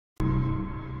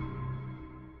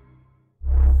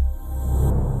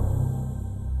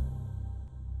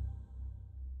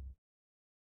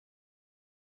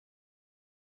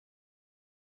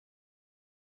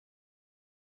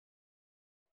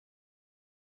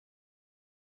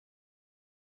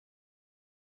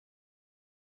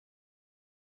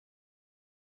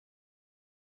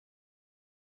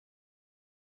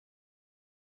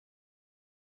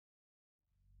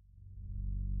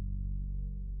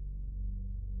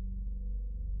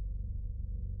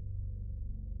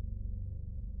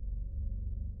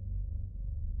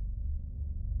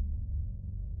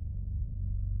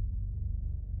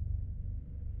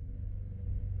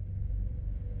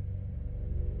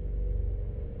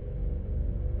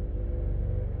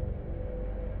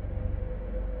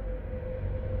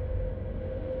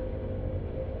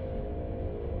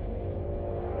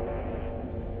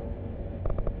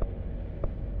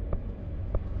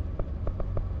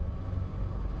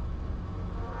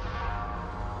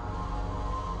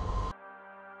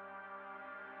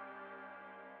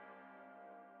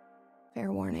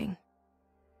Fair warning.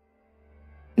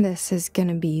 This is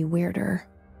gonna be weirder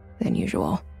than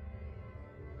usual.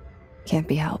 Can't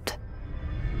be helped.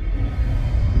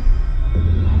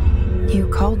 You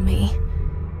called me.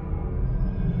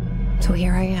 So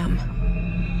here I am.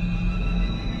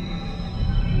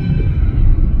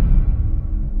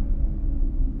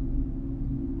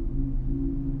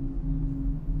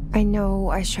 I know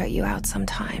I shut you out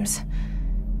sometimes.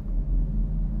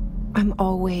 I'm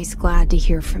always glad to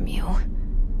hear from you.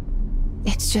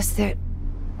 It's just that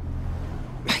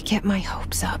I get my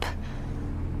hopes up.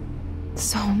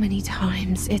 So many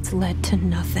times it's led to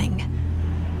nothing.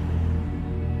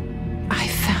 I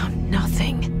found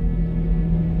nothing.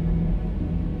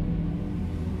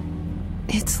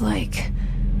 It's like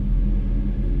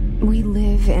we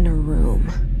live in a room,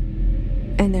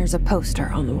 and there's a poster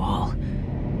on the wall.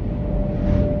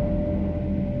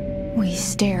 We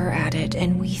stare at it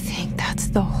and we think that's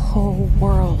the whole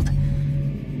world.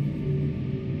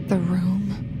 The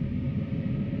room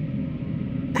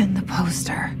and the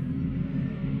poster.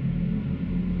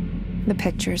 The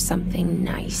picture's something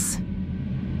nice.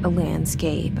 A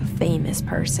landscape, a famous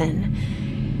person.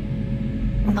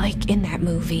 Like in that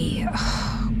movie,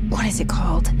 what is it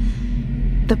called?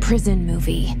 The prison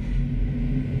movie.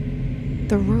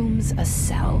 The room's a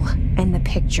cell, and the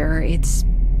picture, it's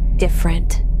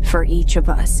different for each of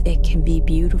us. It can be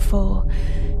beautiful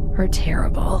or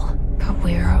terrible, but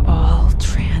we're all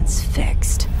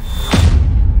transfixed.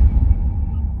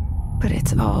 But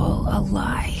it's all a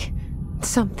lie.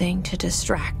 Something to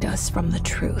distract us from the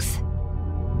truth.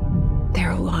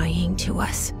 They're lying to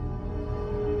us.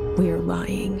 We're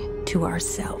lying to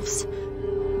ourselves.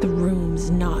 The room's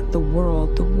not the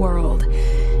world. The world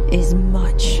is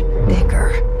much bigger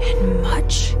and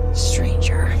much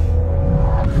stranger.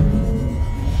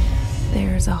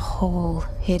 There's a hole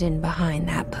hidden behind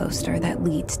that poster that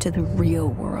leads to the real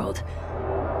world.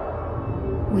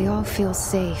 We all feel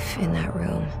safe in that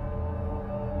room.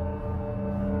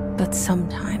 But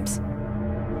sometimes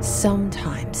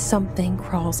something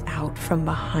crawls out from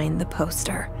behind the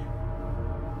poster.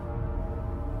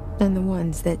 And the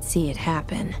ones that see it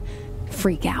happen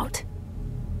freak out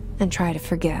and try to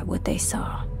forget what they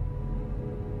saw.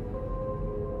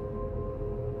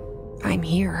 I'm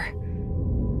here.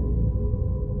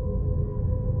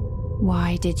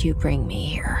 Why did you bring me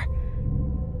here?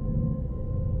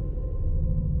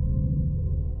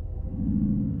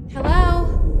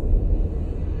 Hello?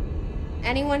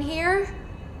 Anyone here?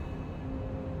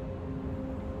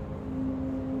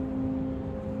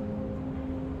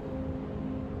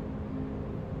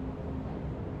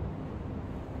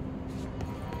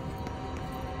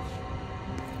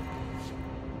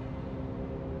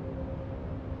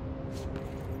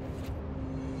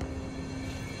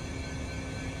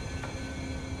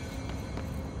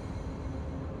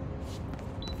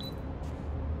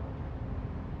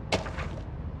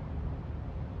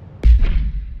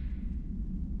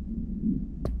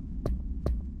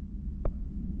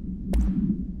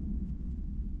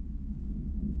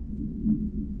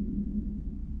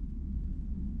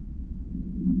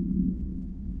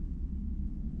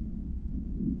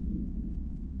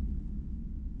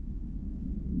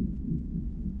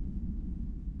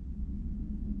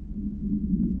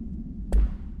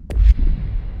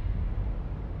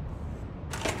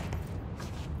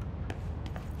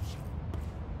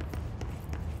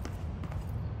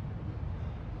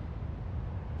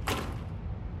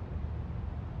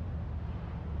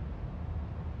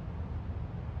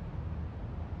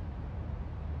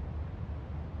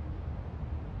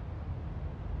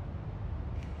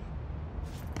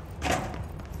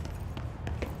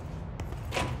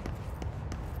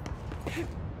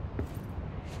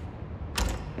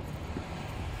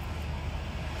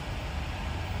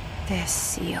 This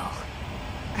seal.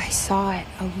 I saw it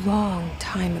a long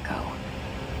time ago.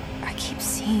 I keep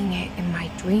seeing it in my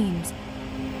dreams.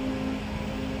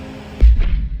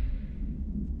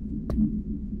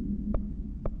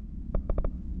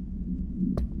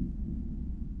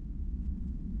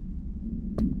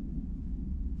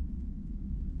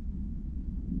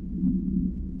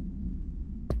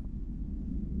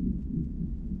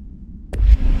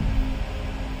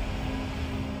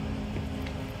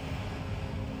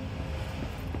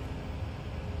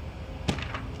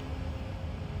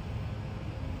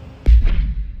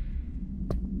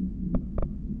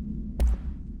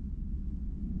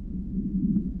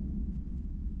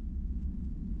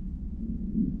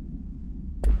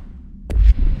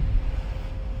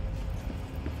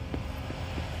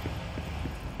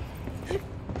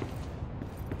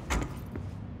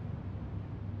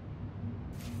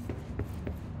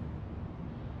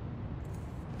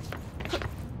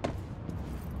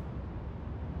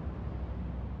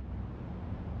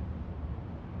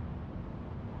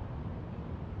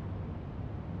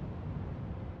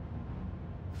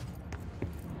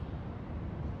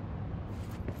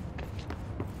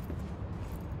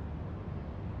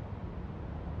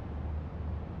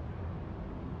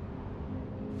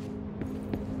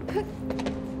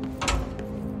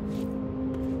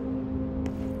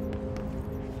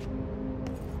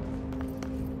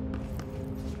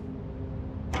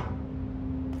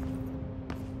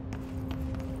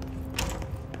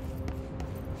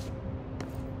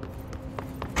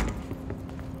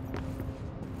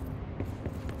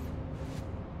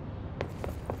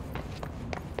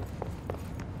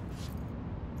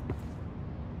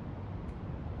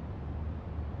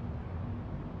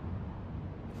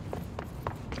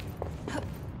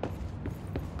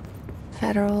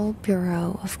 Federal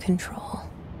Bureau of Control.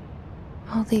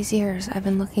 All these years I've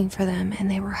been looking for them,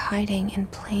 and they were hiding in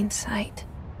plain sight.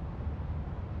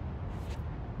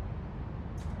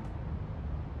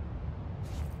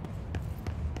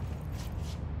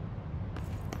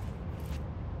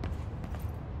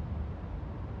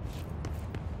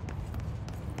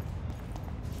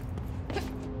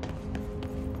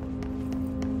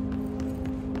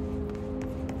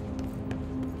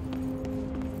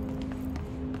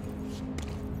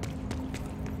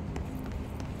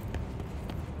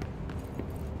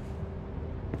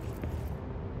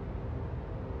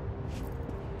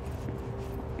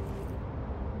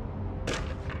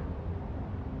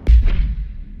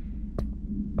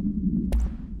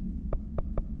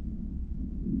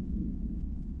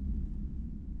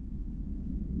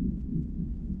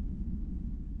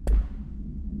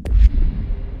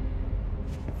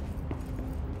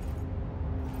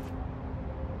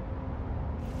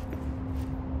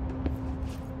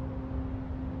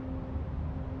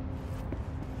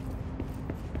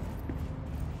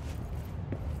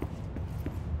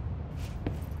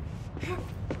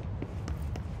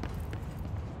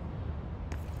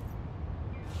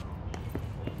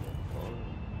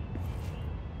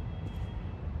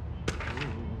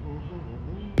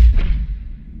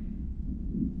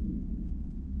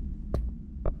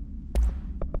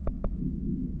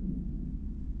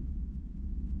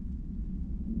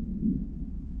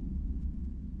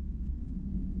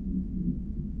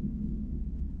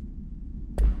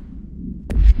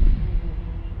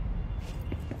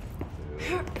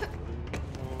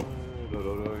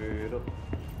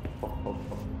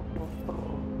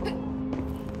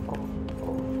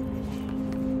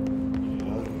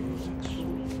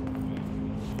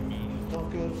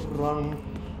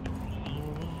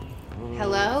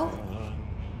 Hello?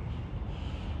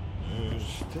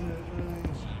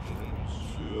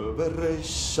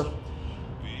 Syövereissä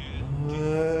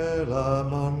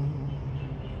elämän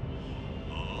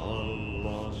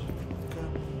alla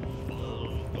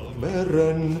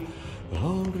meren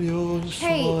harjoissa.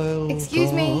 Hey,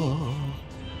 excuse me.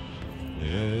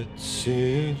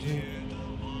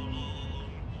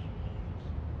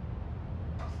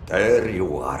 There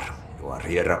you are. You are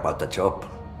here about the job.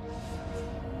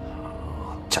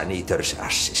 Janitor's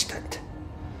assistant.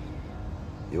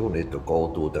 You need to go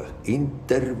to the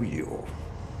interview.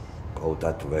 Go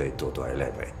that way to the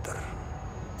elevator.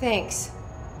 Thanks.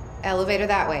 Elevator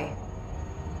that way.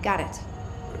 Got it.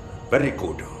 Very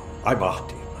good. I'm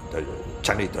Ahti, the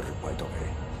janitor, by the way.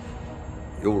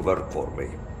 You'll work for me.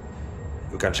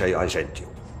 You can say I sent you.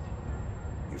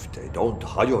 If they don't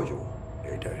hire you,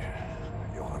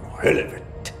 you are no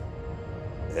helvet.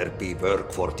 There be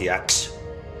work for the axe.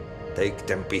 Take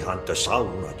them behind the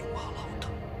sauna, jumalauta.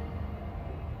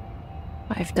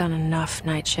 I've done enough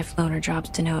night shift loner jobs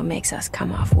to know it makes us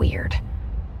come off weird.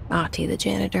 Ahti the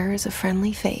janitor is a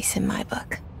friendly face in my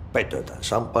book. Better than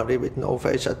somebody with no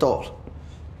face at all.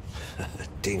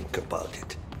 Think about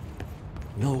it.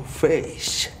 No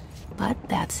face. But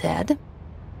that said,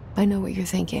 I know what you're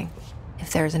thinking.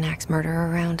 If there's an axe murderer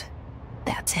around,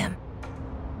 that's him.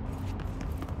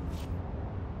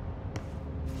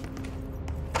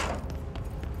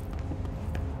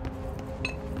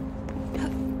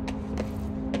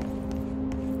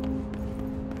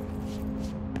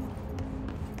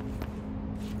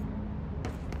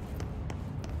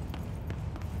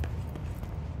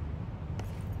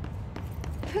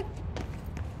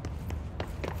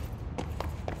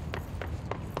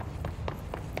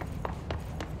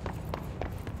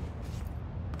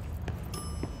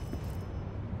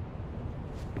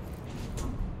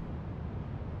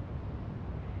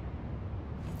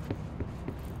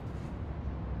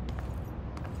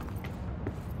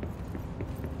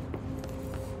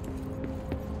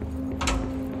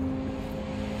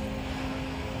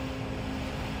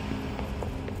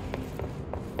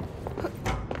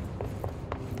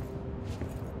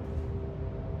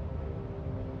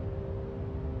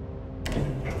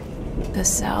 The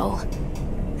cell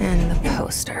and the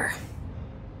poster.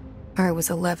 I was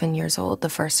 11 years old the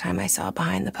first time I saw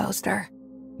behind the poster.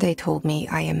 They told me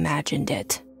I imagined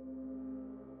it.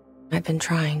 I've been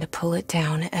trying to pull it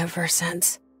down ever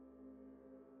since.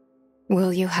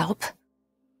 Will you help?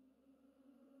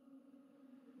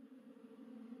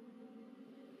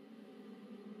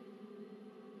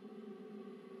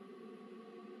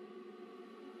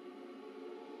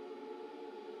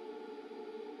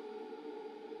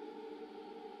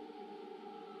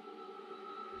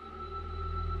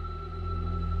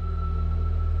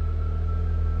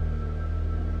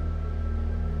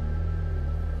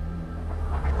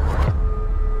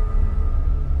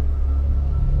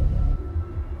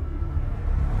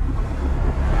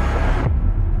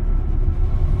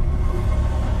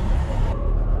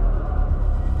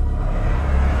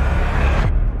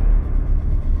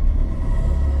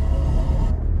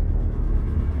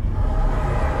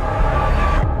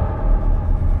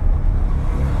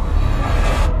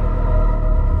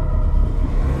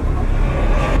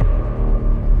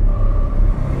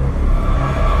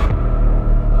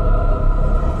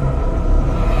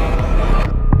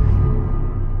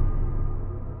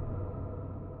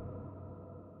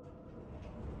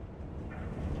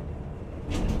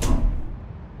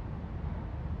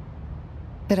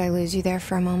 Did I lose you there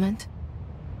for a moment?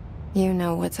 You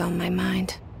know what's on my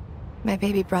mind. My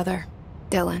baby brother,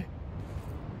 Dylan.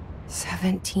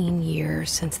 17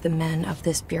 years since the men of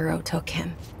this bureau took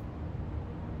him.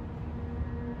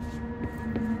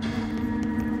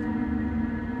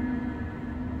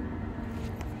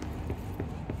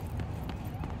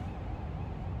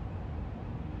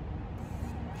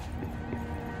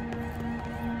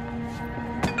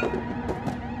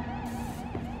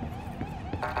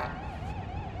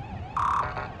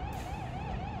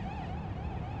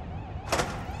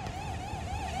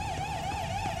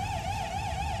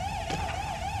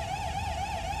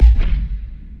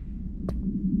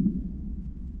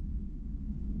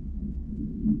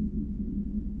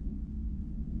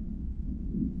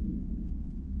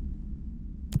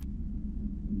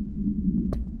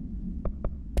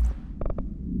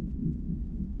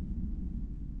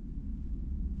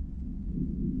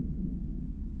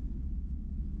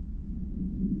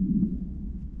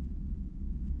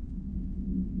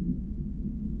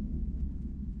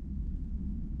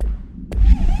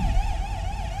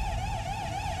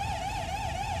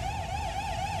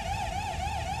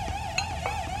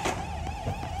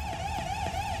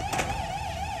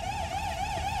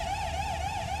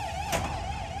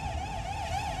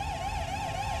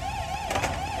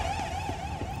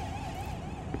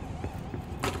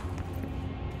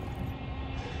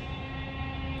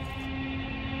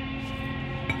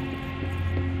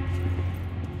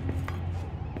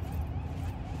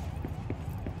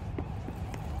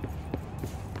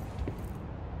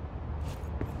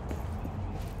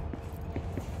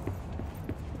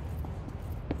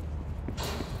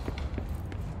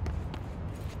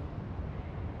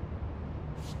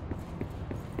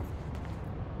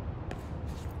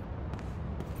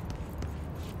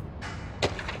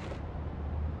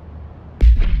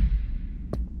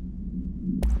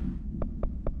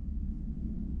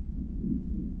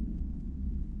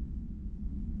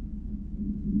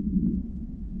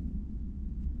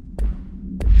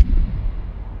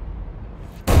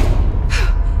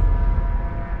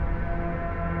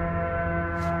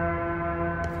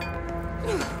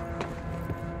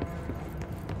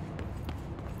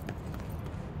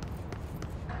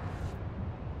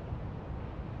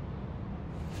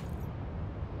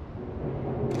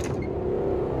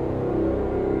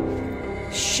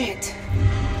 Shit.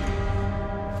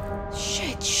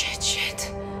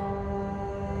 Shit.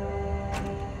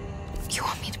 You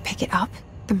want me to pick it up?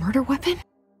 The murder weapon?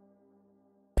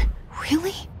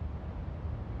 Really?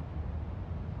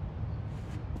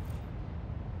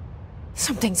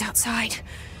 Something's outside.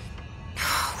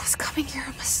 Was coming here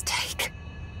a mistake?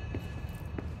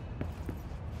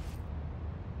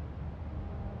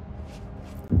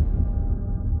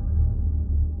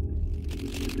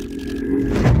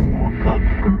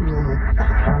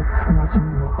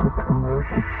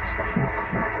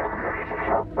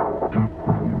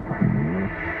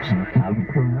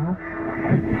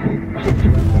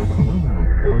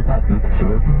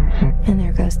 And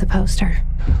there goes the poster.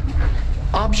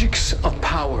 Objects of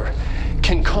power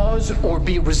can cause or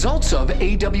be results of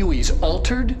AWE's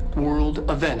altered world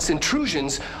events,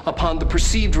 intrusions upon the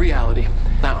perceived reality.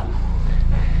 Now,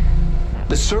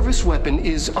 the service weapon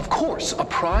is, of course, a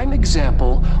prime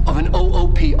example of an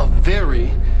OOP, a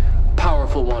very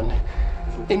powerful one,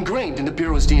 ingrained in the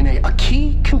Bureau's DNA, a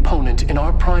key component in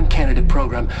our prime candidate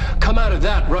program. Come out of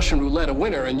that Russian roulette a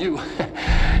winner and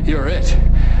you're it.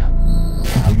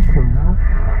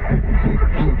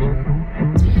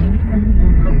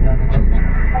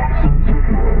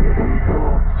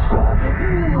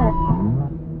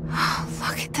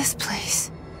 Look at this place.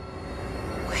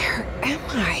 Where am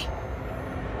I?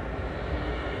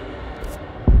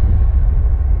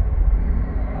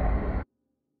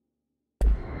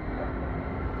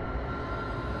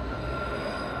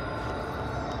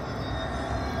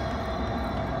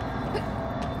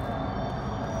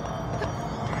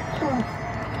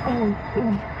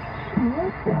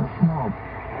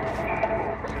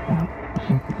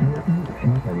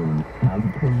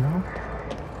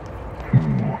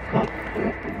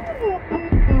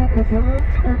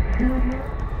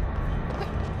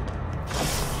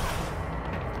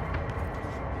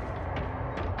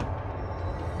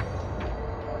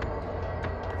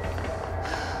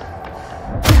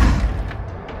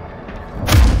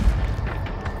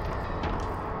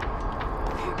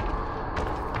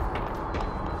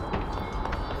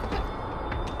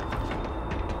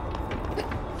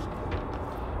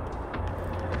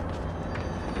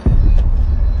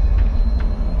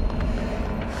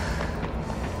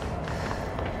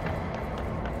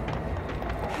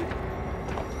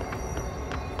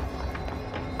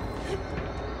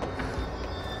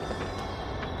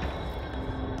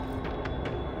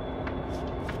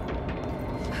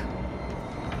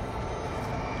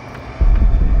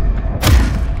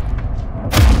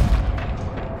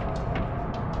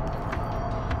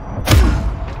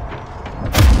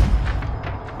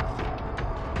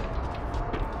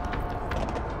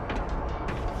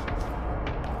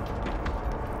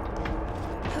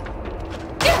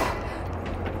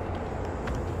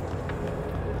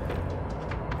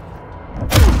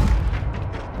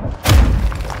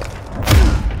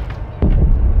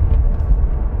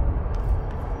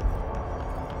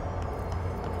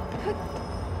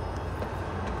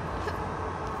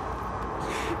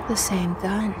 The same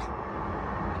gun.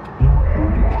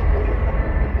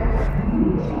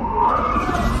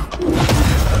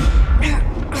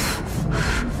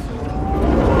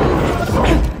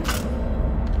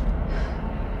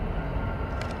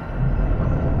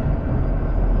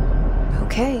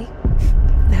 Okay,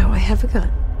 now I have a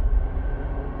gun.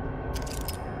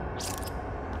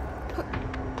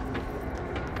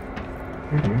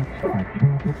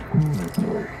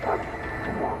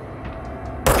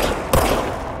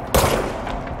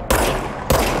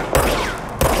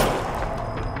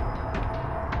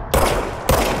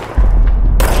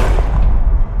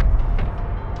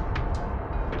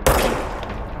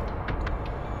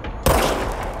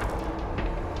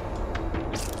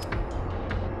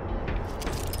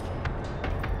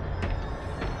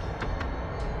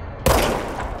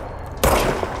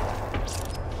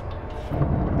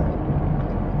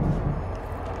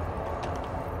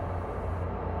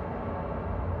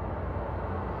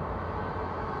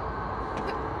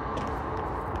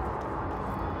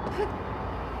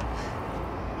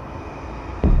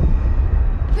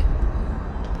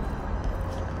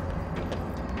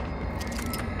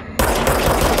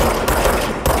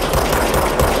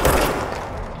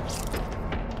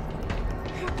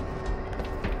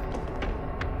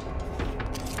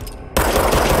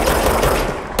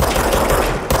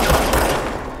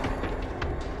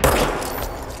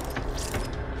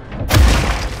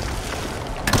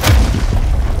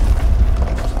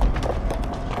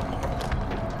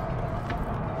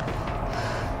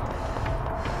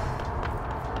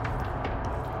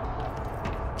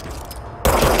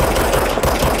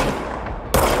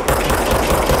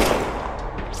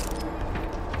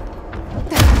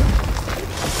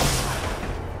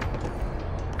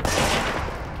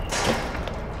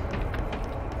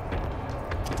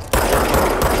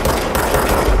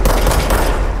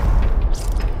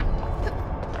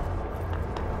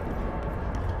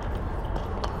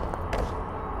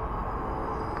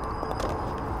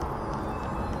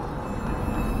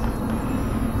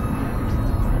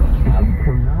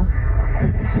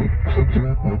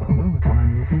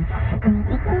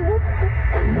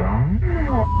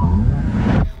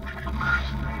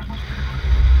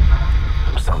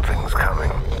 Something's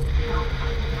coming.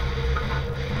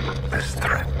 This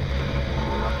threat.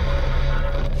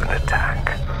 An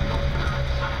attack.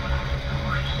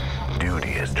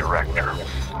 Duty as director.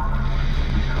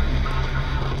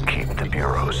 Keep the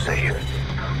Bureau safe.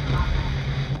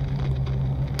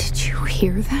 Did you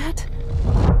hear that?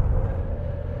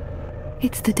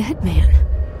 It's the dead man.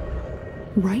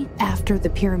 Right after the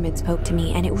pyramid spoke to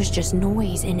me, and it was just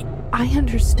noise, and I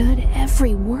understood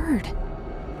every word.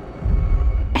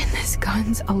 And this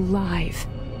gun's alive.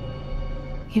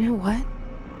 You know what?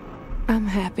 I'm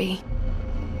happy.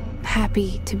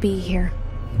 Happy to be here.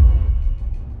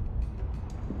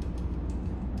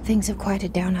 Things have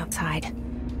quieted down outside.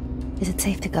 Is it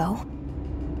safe to go?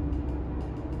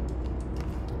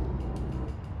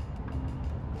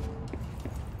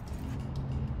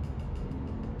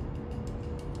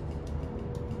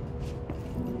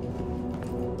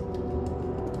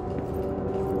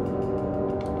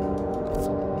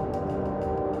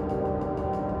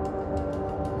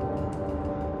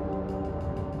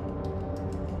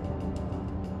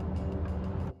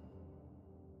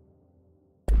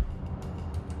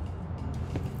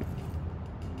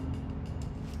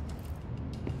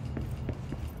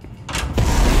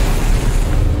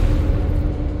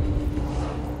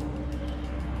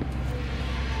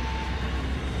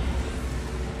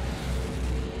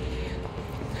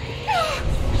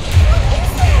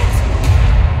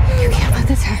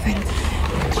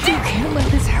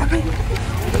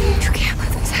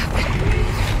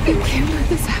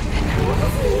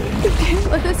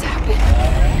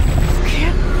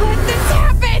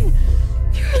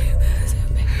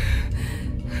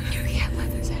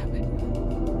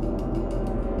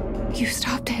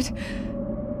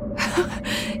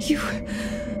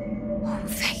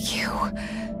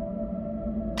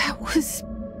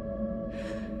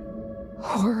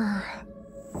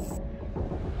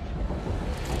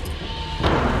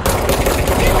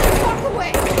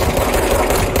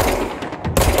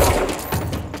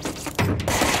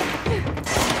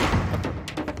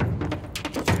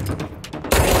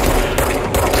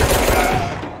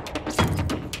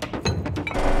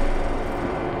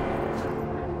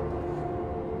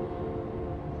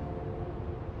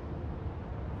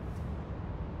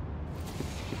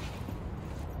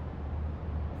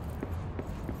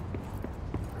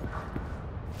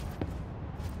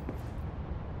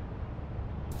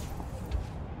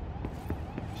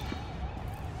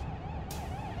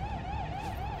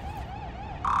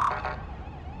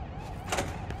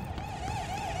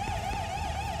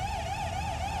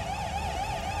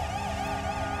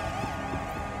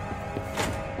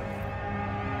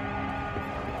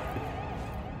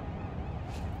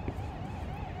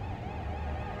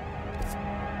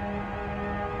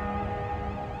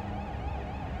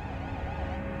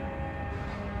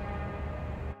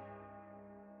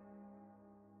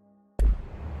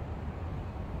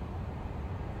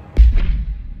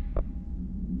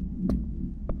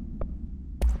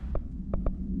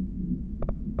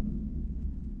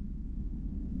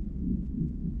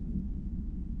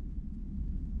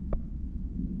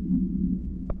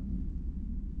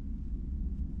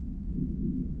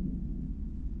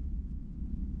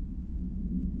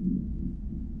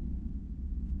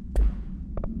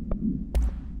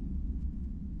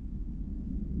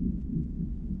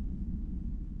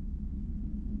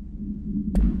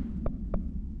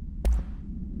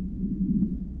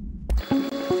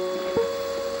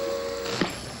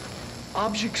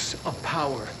 objects of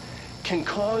power can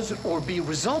cause or be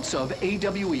results of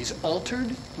AWE's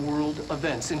altered world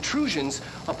events, intrusions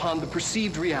upon the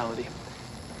perceived reality.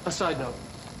 A side note,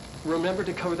 remember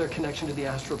to cover their connection to the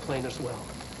Astral Plane as well.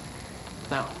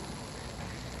 Now,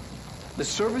 the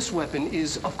service weapon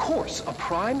is, of course, a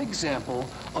prime example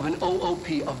of an OOP,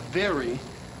 a very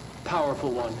powerful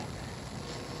one.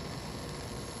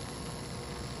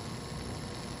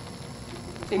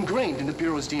 Ingrained in the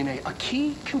Bureau's DNA, a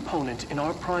key component in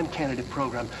our prime candidate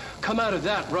program. Come out of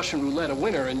that Russian roulette a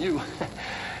winner and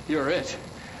you're it.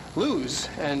 Lose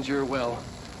and you're, well,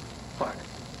 fucked.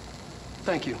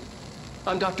 Thank you.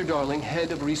 I'm Dr. Darling,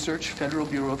 Head of Research, Federal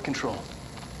Bureau of Control.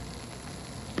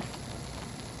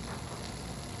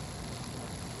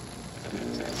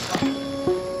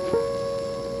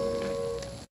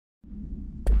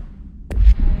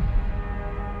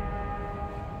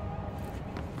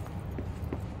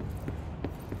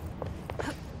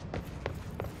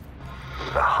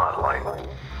 The hotline.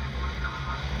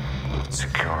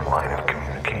 Secure line of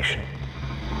communication.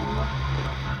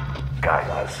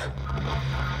 Guidance.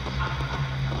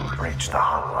 Reach the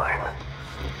hotline.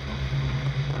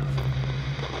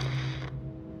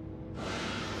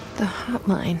 The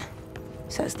hotline,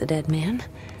 says the dead man.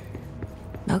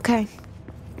 Okay.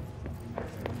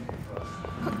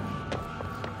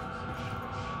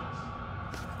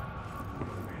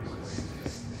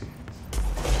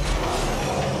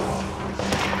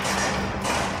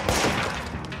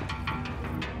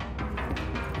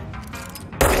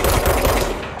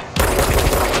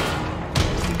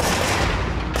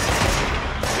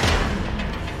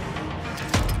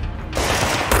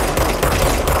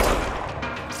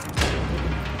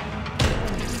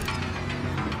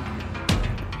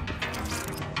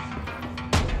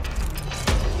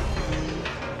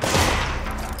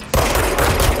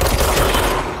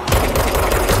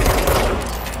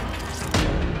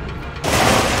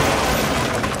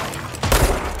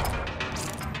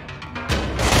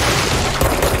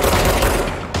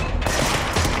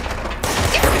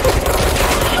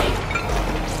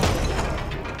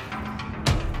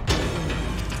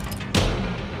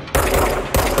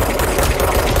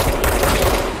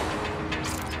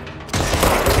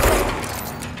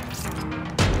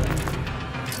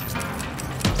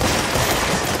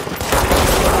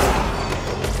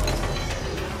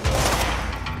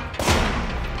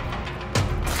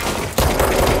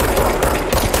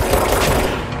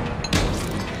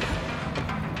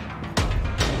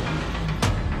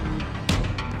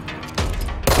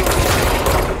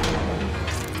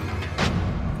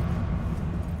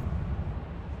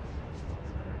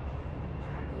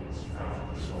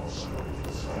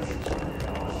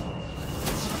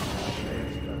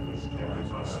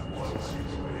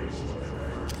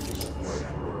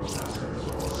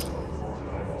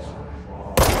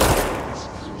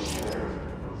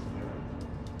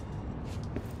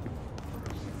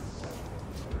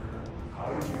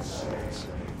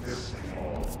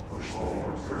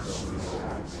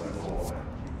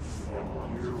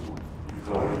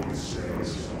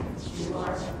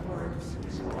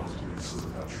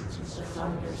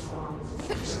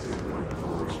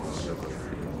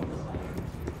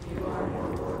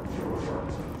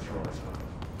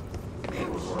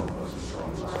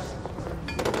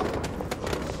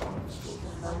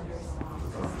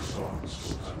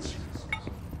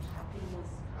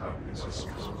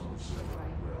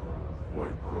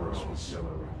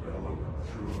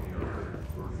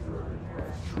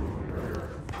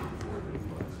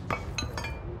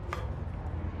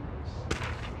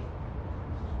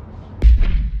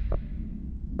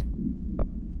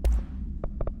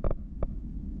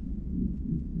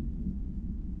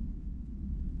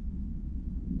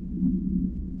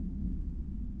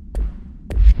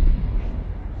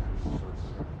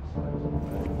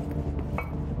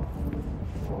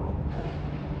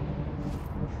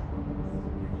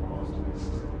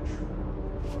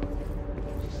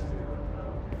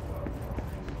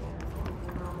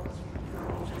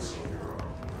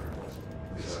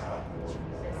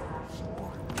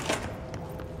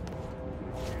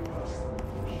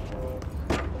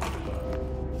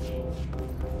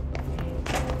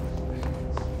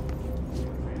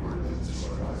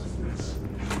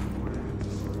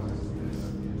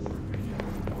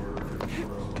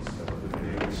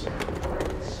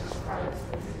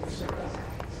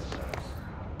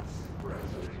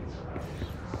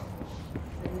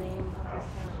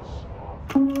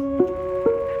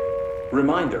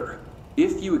 Reminder,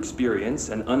 if you experience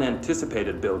an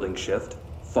unanticipated building shift,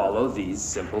 follow these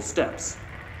simple steps.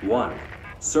 1.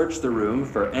 Search the room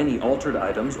for any altered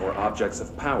items or objects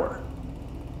of power.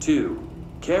 2.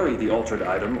 Carry the altered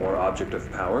item or object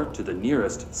of power to the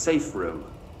nearest safe room.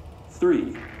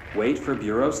 3. Wait for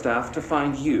Bureau staff to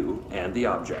find you and the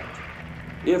object.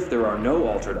 If there are no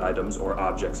altered items or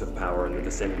objects of power in the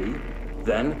vicinity,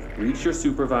 then reach your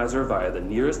supervisor via the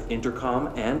nearest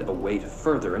intercom and await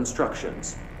further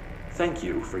instructions. Thank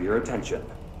you for your attention.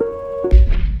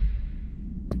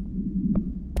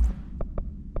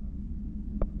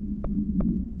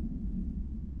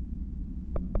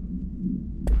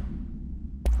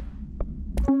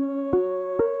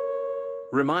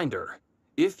 Reminder,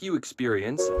 if you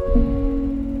experience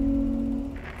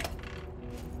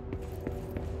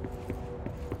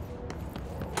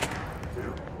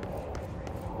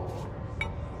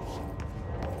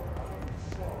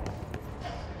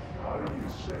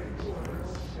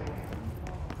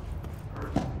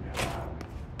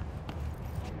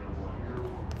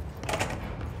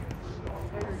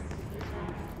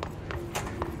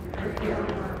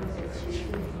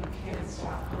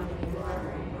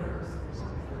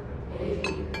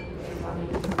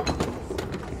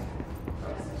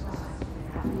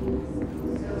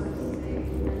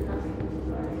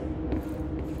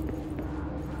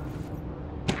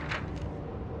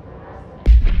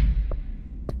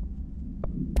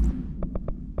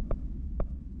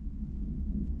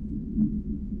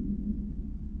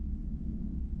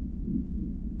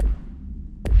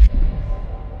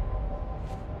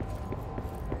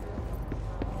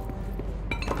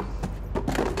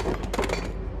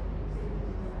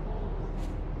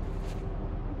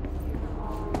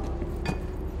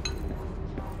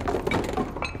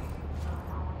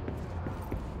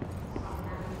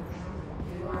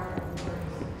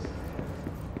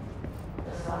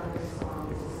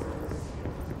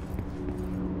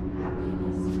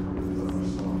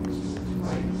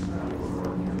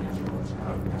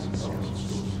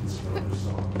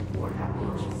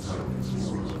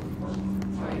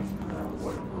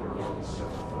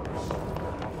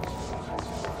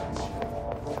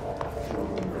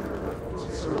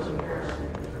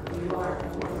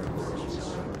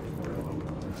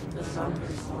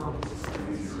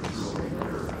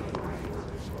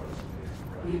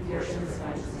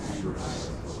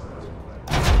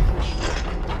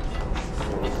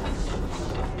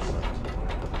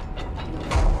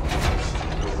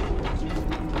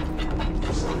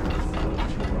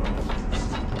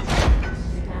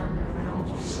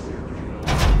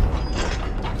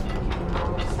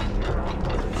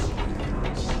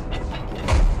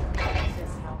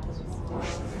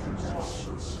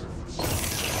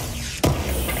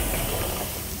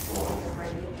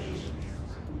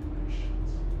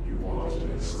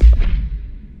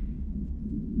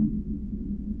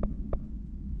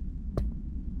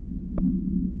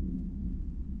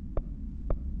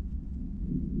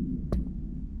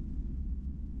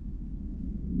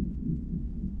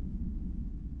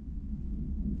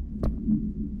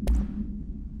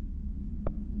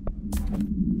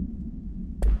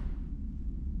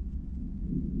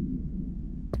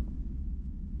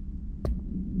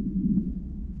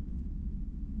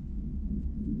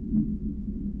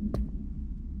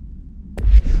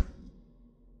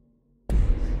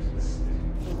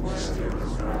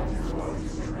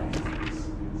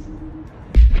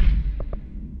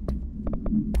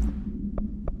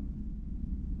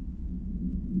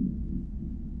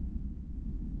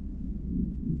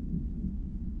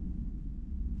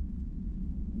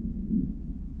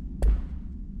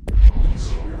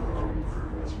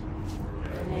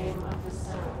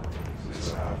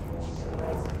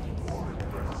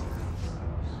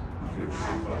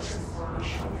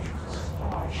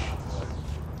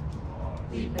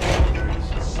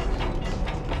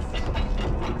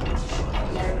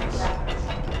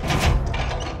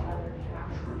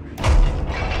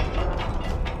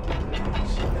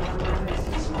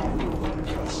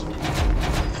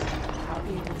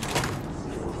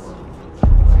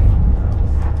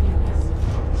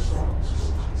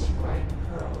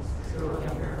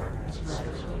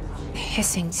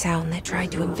hissing sound that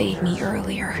tried to invade me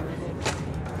earlier.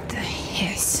 The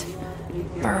hiss,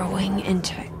 burrowing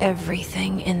into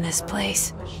everything in this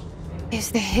place.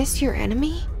 Is the hiss your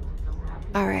enemy?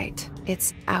 Alright,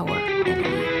 it's our enemy.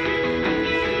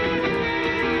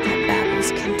 That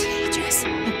babble's contagious.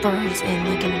 It burrows in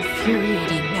like an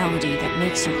infuriating melody that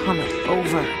makes you hum it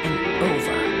over and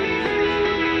over.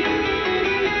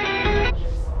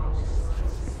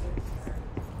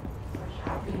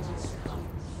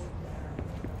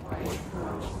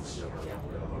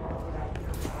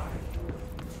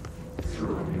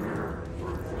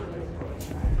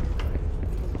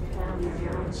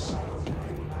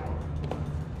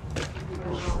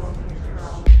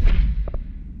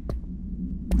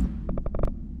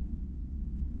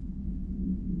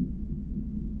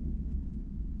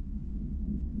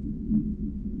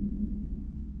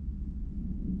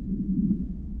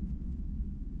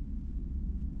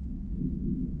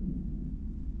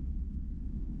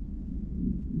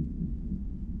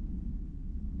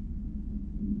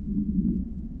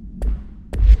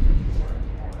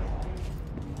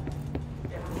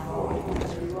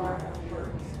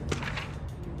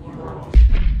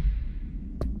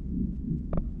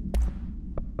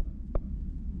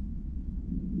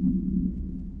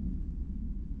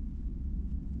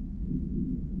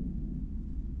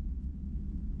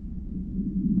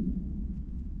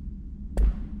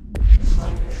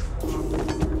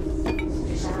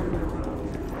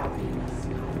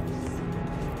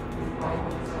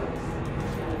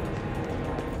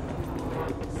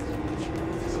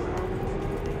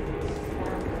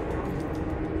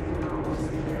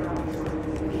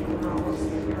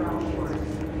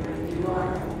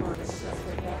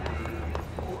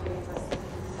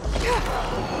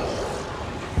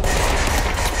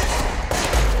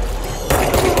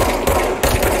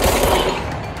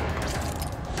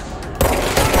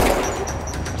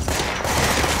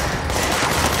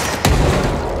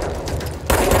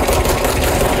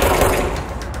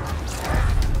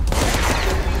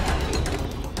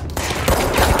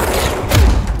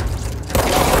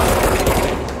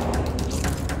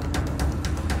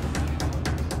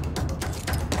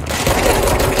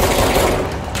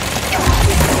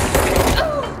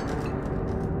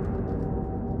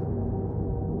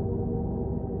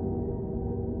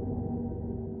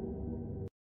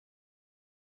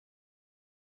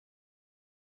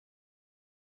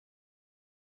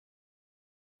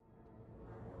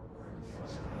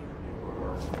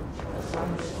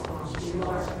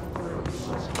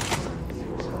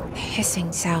 The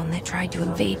hissing sound that tried to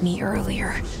invade me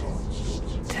earlier.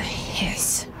 The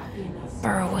hiss.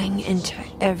 Burrowing into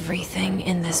everything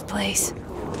in this place.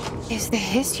 Is the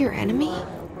hiss your enemy?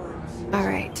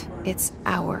 Alright, it's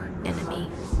our enemy.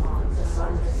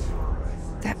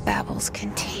 That babble's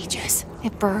contagious.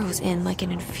 It burrows in like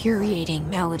an infuriating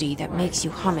melody that makes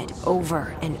you hum it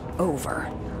over and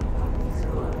over.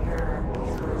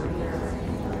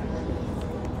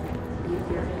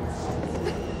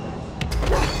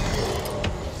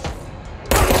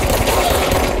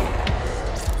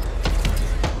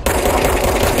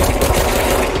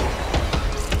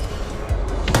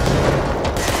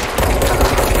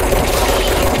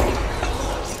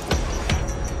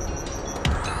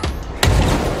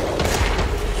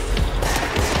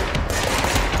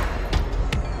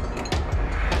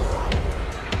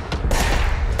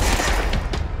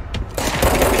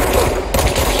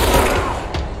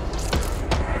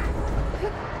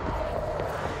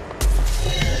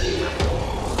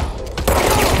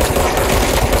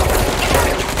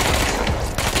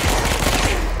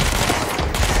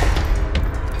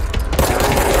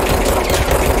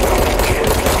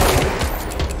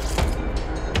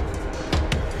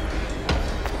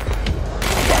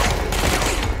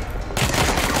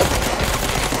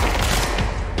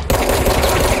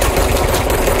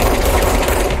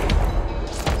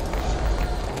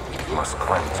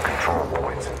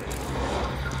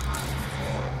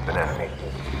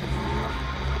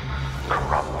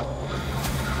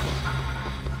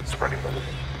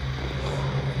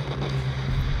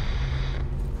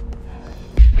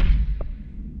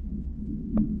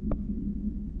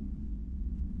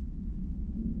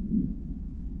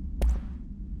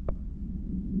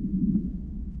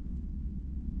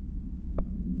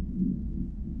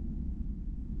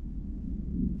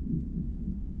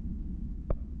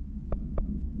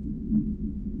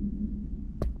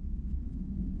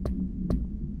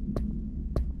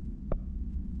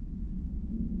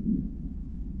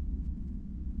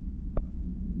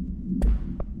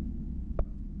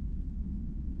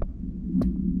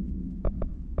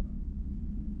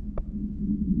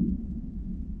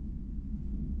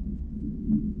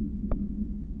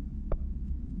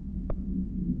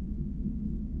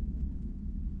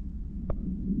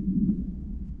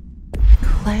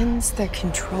 Cleanse the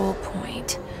control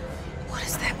point. What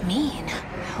does that mean?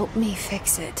 Help me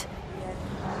fix it.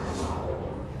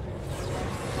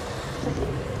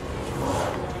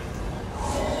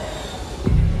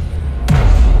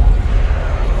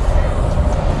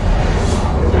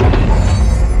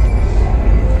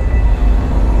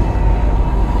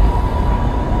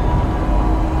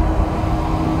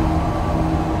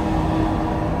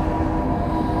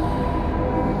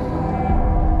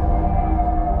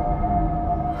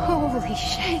 Holy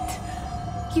shit!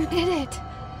 You did it!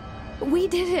 We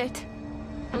did it!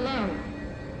 Hello?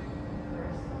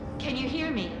 Can you hear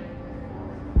me?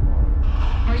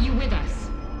 Are you with us?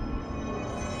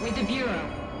 With the Bureau?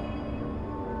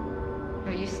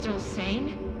 Are you still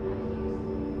sane?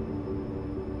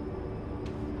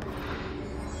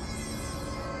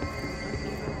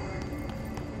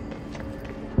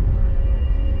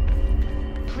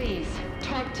 Please,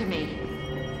 talk to me.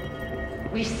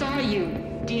 We saw you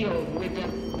deal with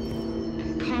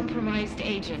the compromised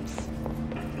agents.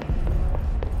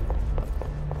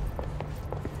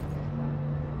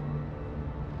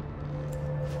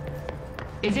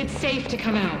 Is it safe to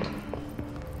come out?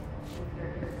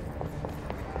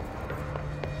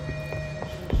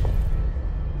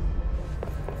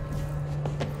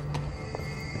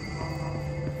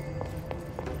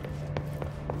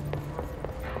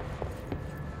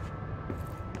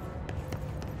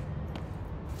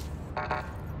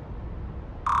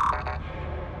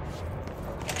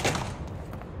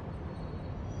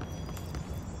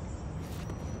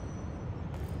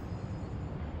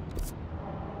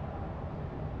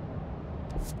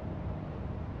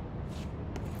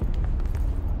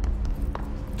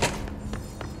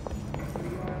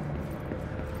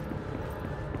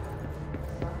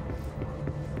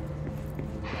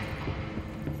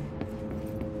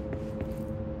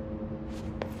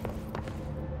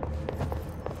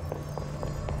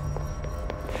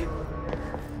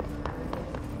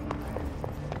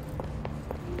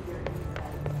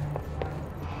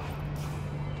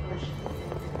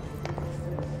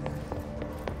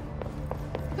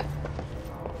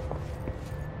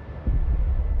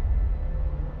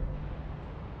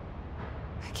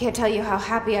 I can't tell you how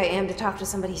happy I am to talk to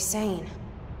somebody sane.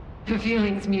 The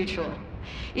feeling's mutual.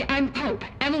 Yeah, I'm Pope,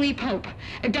 Emily Pope,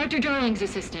 Dr. Darling's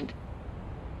assistant.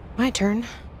 My turn.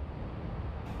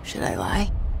 Should I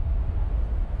lie?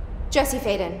 Jesse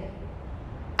Faden.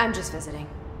 I'm just visiting.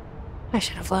 I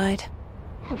should have lied.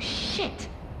 Oh, shit.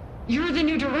 You're the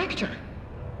new director.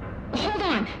 Hold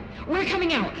on. We're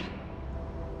coming out.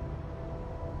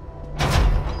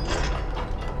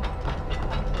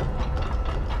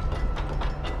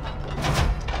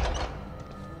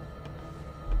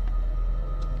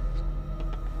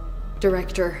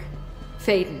 Director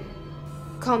Faden.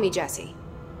 Call me Jesse.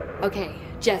 Okay,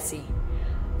 Jesse.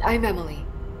 I'm Emily.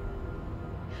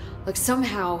 Look,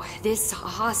 somehow this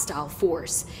hostile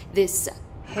force, this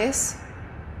Hiss?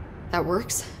 that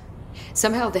works?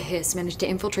 Somehow the hiss managed to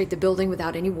infiltrate the building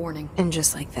without any warning. And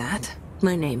just like that,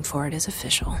 my name for it is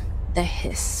official. The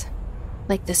hiss.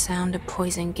 Like the sound of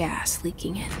poison gas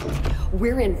leaking in.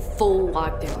 We're in full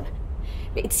lockdown.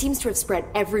 It seems to have spread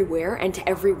everywhere and to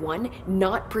everyone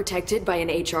not protected by an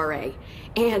HRA.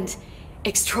 And,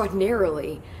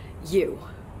 extraordinarily, you.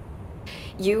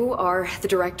 You are the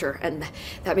director, and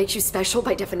that makes you special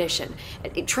by definition.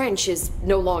 Trench is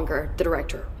no longer the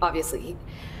director, obviously.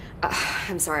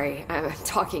 I'm sorry, I'm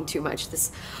talking too much.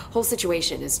 This whole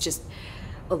situation is just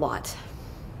a lot.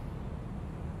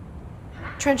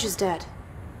 Trench is dead.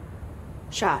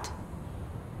 Shot.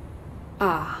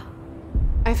 Ah.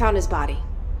 I found his body.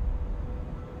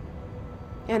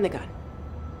 And the gun.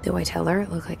 Do I tell her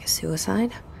it looked like a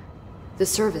suicide? The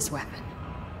service weapon.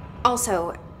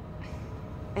 Also,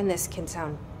 and this can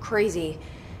sound crazy,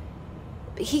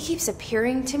 but he keeps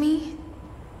appearing to me,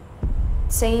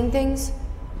 saying things.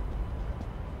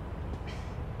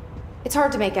 It's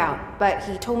hard to make out, but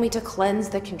he told me to cleanse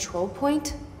the control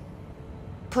point,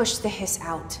 push the hiss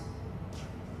out.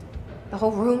 The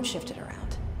whole room shifted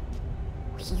around.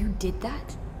 You did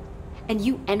that? And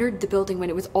you entered the building when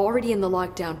it was already in the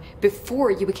lockdown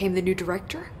before you became the new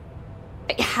director?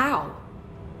 How?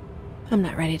 I'm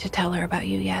not ready to tell her about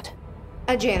you yet.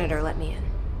 A janitor let me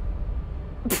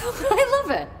in. I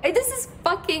love it. This is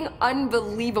fucking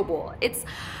unbelievable.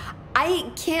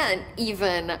 I can't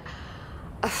even...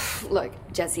 Look,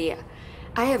 Jesse,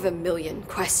 I have a million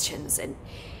questions, and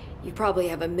you probably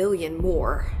have a million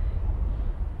more.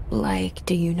 Like,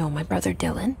 do you know my brother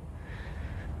Dylan?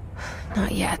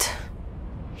 Not yet.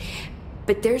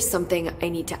 But there's something I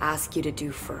need to ask you to do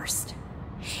first.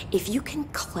 If you can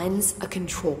cleanse a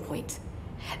control point,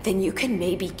 then you can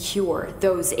maybe cure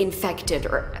those infected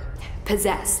or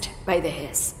possessed by the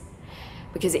hiss.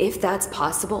 Because if that's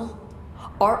possible,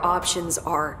 our options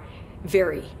are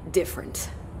very different.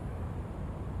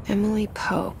 Emily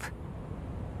Pope.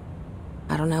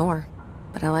 I don't know her,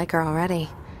 but I like her already.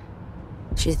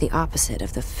 She's the opposite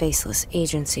of the faceless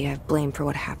agency I've blamed for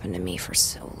what happened to me for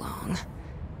so long.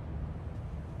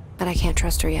 But I can't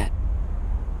trust her yet.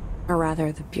 Or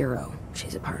rather, the bureau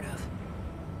she's a part of.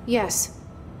 Yes.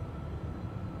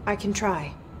 I can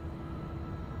try.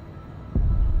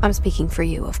 I'm speaking for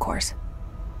you, of course.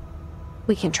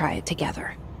 We can try it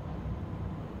together.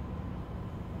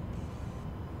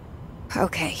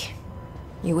 Okay.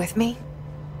 You with me?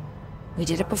 We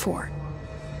did it before.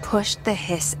 Push the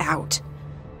hiss out.